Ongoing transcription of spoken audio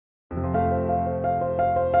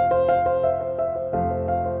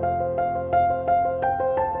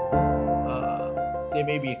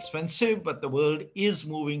may be expensive, but the world is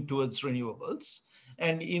moving towards renewables.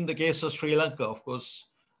 And in the case of Sri Lanka, of course,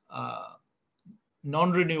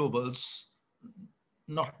 non-renewables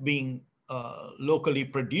not being locally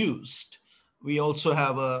produced, we also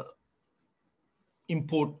have a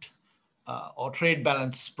import or trade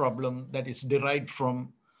balance problem that is derived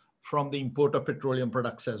from the import of petroleum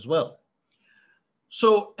products as well.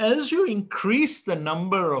 So as you increase the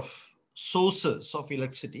number of sources of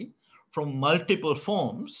electricity from multiple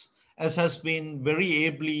forms, as has been very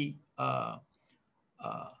ably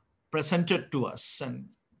presented to us and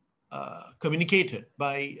communicated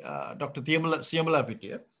by Dr.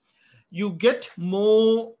 Siyamalapitiya, you get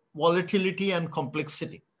more volatility and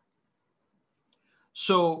complexity.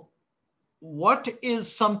 So what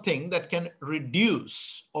is something that can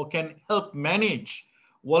reduce or can help manage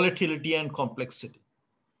volatility and complexity?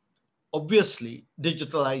 Obviously,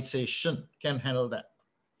 digitalization can handle that.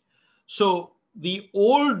 So the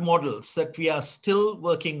old models that we are still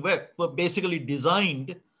working with were basically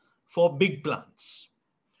designed for big plants.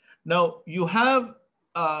 Now you have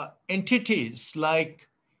entities like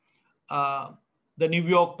the New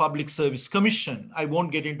York Public Service Commission. I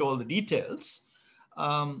won't get into all the details.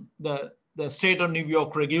 The state of New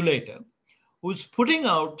York regulator, who's putting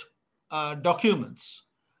out documents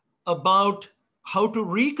about how to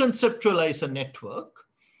reconceptualize a network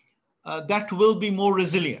that will be more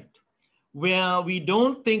resilient, where we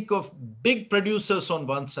don't think of big producers on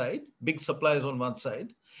one side, big suppliers on one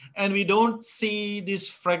side, and we don't see these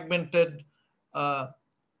fragmented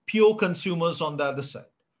pure consumers on the other side.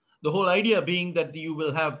 The whole idea being that you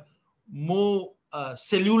will have more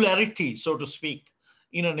cellularity, so to speak,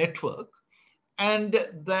 in a network, and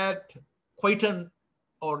that quite a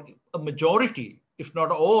majority, if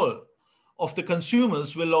not all, of the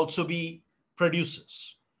consumers will also be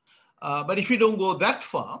producers. But if we don't go that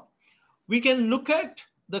far, we can look at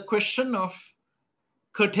the question of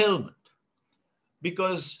curtailment.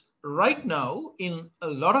 Because right now, in a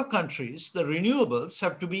lot of countries, the renewables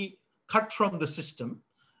have to be cut from the system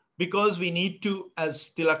because we need to,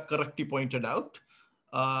 as Tilak correctly pointed out,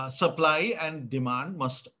 supply and demand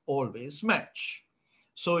must always match.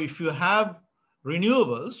 So if you have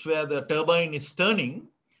renewables where the turbine is turning,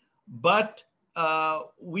 but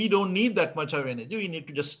we don't need that much of energy, we need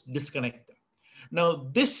to just disconnect them. Now,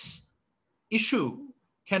 this issue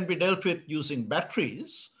can be dealt with using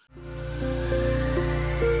batteries.